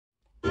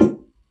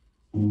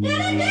That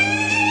a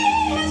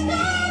day has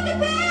gone to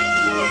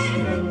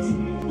pass,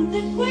 but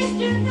the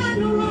question I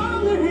no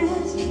longer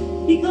ask,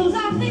 because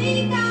I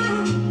think I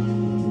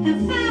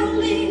have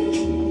finally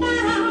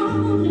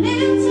found an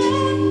answer.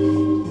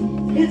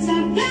 It's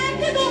I've got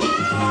to go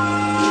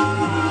home.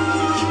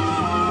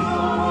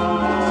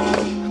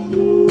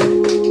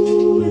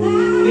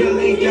 Yeah,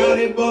 they got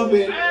it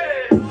bumping.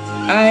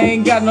 I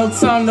ain't got no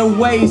time to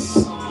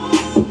waste.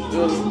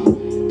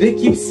 They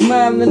keep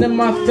smiling in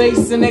my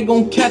face and they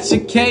gon' catch a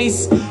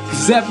case.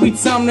 Cause every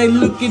time they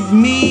look at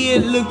me,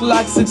 it look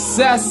like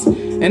success.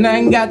 And I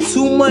ain't got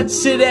too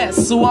much of that,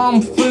 so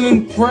I'm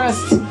feeling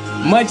pressed.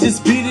 Might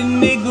just be the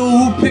nigga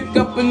who pick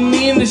up a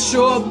knee and to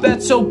show up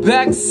at your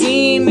back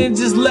scene and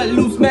just let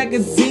loose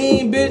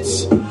magazine,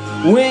 bitch.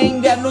 We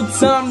ain't got no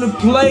time to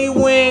play,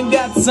 we ain't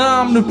got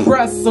time to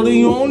press. So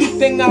the only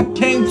thing I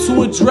came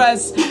to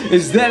address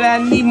is that I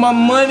need my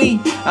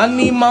money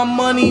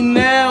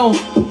now.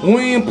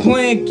 We ain't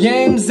playing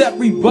games,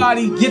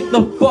 everybody get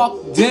the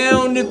fuck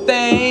down. If they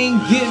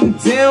ain't getting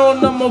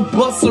down, I'ma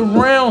bust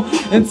around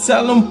and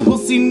tell them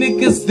pussy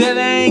niggas that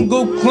I ain't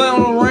go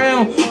clown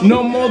around.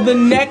 No more the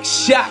next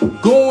shot,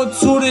 going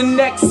to the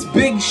next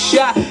big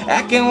shot,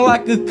 acting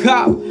like a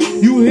cop.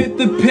 You hit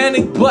the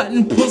panic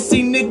button,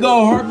 pussy nigga,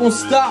 heart gon'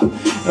 stop.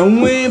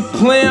 And we ain't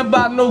playing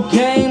about no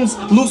games,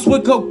 loose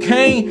with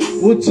cocaine,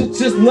 we'll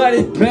just let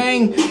it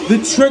bang. The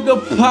trigger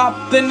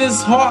pop, then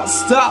his heart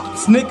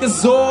stops.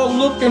 Niggas all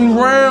looking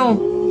round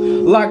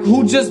like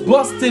who just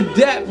busted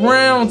that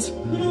round.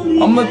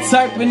 I'm the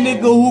type of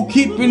nigga who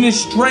keeping a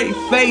straight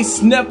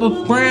face,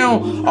 never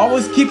frown.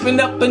 Always keeping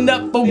up and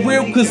up for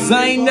real, cause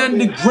I ain't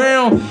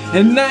underground.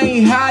 And I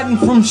ain't hiding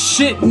from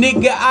shit,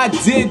 nigga, I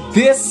did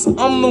this.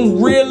 I'm the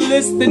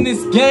realist in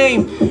this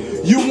game.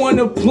 You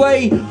wanna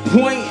play,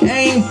 point,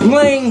 aim,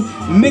 bling.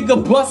 Nigga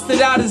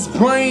busted out his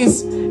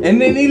brains. And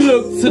then he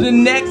looked to the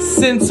next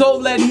and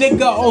told that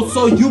nigga, oh,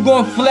 so you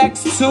gon'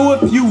 flex too?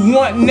 If you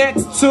want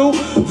next to,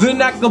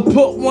 then I can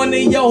put one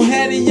in your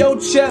head and your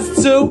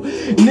chest too.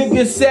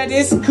 Nigga said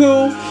it's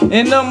cool,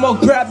 and I'ma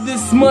grab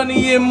this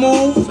money and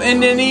move.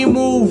 And then he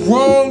moved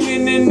wrong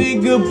and the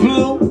nigga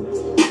blew.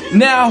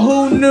 Now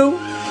who knew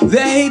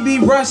that he be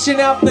rushing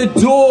out the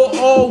door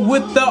all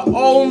with the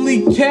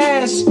only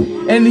cash?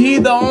 And he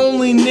the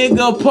only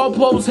nigga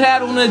Popo's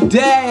had on the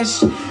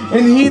dash.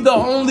 And he the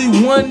only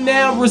one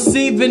now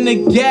receiving the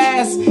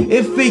gas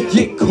if he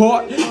get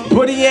caught.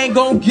 But he ain't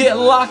gon' get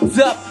locked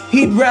up,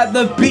 he'd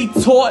rather be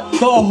taught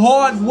the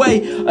hard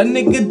way. A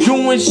nigga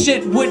doing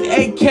shit with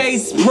AK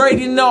sprayed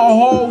in the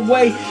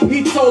hallway.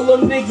 He told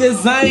them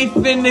niggas I ain't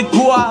finna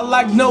go out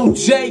like no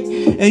Jake,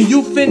 and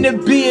you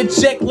finna be a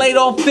Jake laid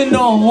off in the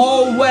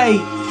hallway.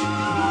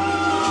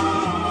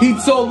 He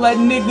told that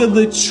nigga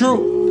the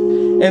truth.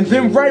 And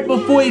then right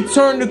before he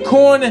turned the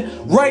corner,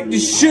 right to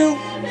shoot,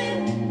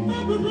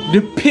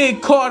 the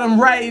pig caught him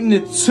right in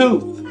the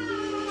tooth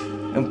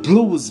and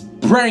blew his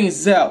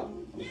brains out.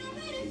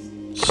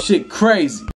 Shit crazy.